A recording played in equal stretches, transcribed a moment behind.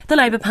The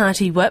Labour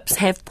Party whips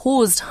have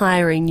paused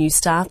hiring new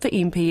staff for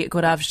MP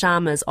Gaurav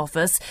Sharma's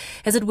office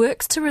as it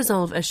works to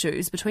resolve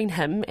issues between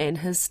him and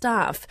his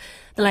staff.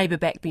 The Labour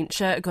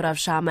backbencher Gaurav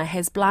Sharma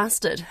has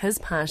blasted his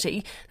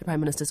party, the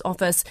Prime Minister's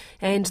office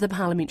and the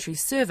Parliamentary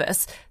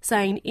Service,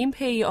 saying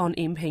MP on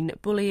MP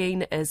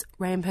bullying is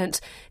rampant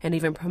and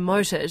even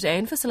promoted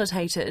and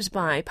facilitated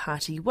by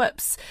party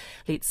whips.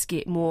 Let's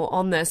get more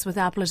on this with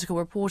our political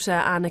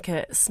reporter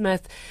Annika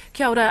Smith.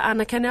 Kia ora,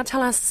 Annika. Now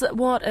tell us,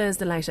 what is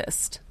the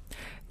latest?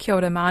 Kia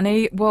ora,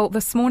 Mani. Well,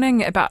 this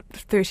morning, about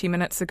 30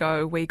 minutes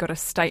ago, we got a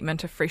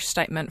fresh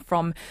statement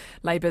from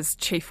Labour's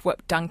Chief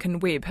Whip, Duncan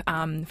Webb.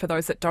 For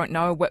those that don't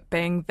know, Whip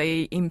being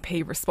the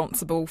MP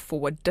responsible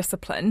for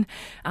discipline.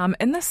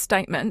 In this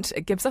statement,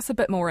 it gives us a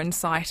bit more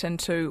insight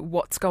into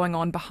what's going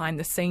on behind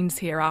the scenes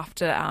here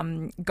after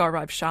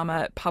Gaurav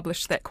Sharma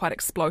published that quite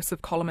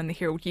explosive column in the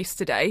Herald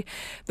yesterday.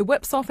 The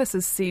Whip's office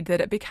has said that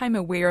it became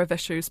aware of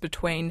issues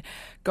between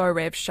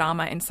Gaurav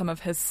Sharma and some of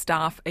his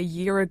staff a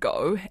year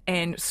ago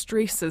and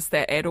stresses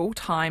that at all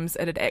times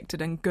it had acted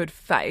in good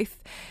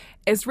faith.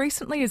 As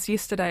recently as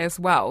yesterday as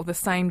well, the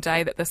same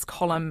day that this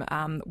column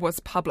was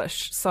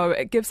published. So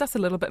it gives us a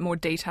little bit more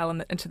detail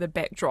into the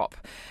backdrop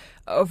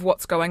of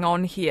what's going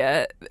on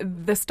here.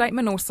 The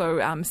statement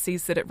also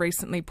says that it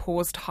recently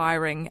paused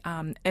hiring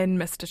in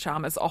Mr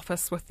Sharma's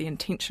office with the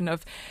intention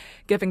of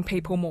giving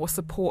people more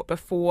support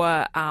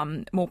before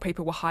more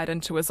people were hired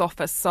into his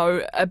office.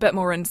 So a bit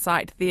more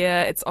insight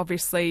there. It's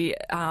obviously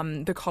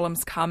the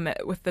columns come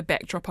with the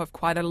backdrop of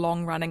quite a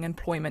long-running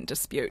employment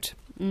dispute.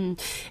 And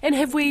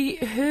have we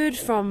heard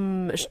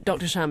from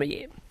Dr Sharma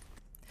yet?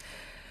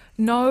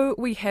 No,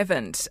 we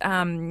haven't.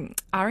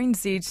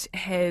 RNZ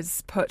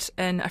has put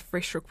in a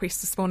fresh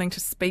request this morning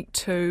to speak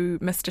to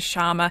Mr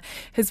Sharma.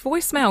 His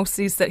voicemail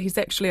says that he's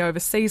actually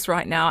overseas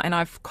right now, and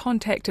I've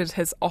contacted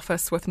his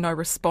office with no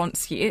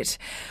response yet.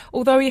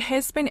 Although he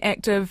has been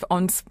active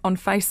on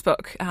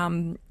Facebook.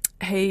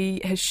 He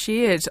has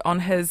shared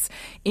on his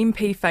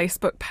MP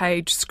Facebook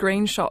page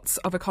screenshots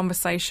of a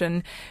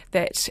conversation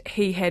that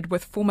he had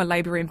with former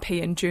Labour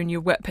MP and junior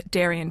whip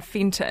Darian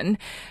Fenton.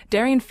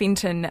 Darian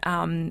Fenton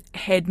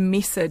had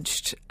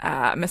messaged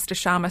Mr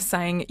Sharma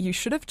saying, "You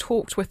should have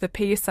talked with the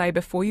PSA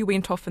before you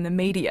went off in the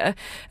media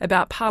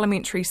about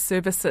parliamentary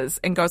services,"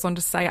 and goes on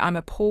to say, "I'm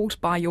appalled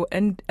by your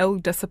ill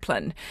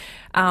discipline."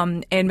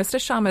 And Mr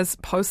Sharma's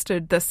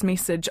posted this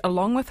message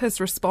along with his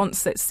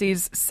response that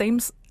says,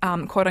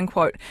 quote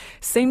unquote,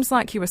 "Seems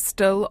like you are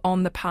still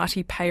on the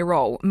party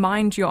payroll.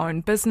 Mind your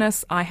own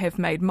business. I have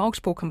made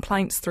multiple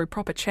complaints through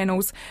proper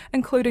channels,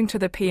 including to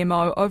the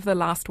PMO, over the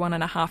last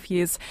 1.5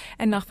 years,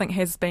 and nothing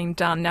has been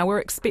done." Now, we're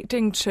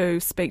expecting to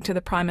speak to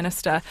the Prime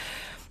Minister.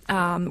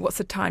 What's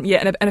the time?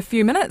 Yeah, in a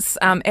few minutes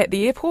at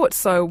the airport.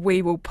 So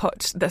we will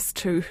put this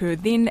to her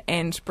then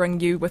and bring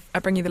you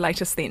the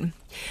latest then.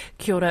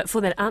 Kia ora. For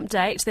that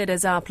update, that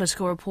is our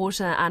political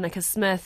reporter Annika Smith.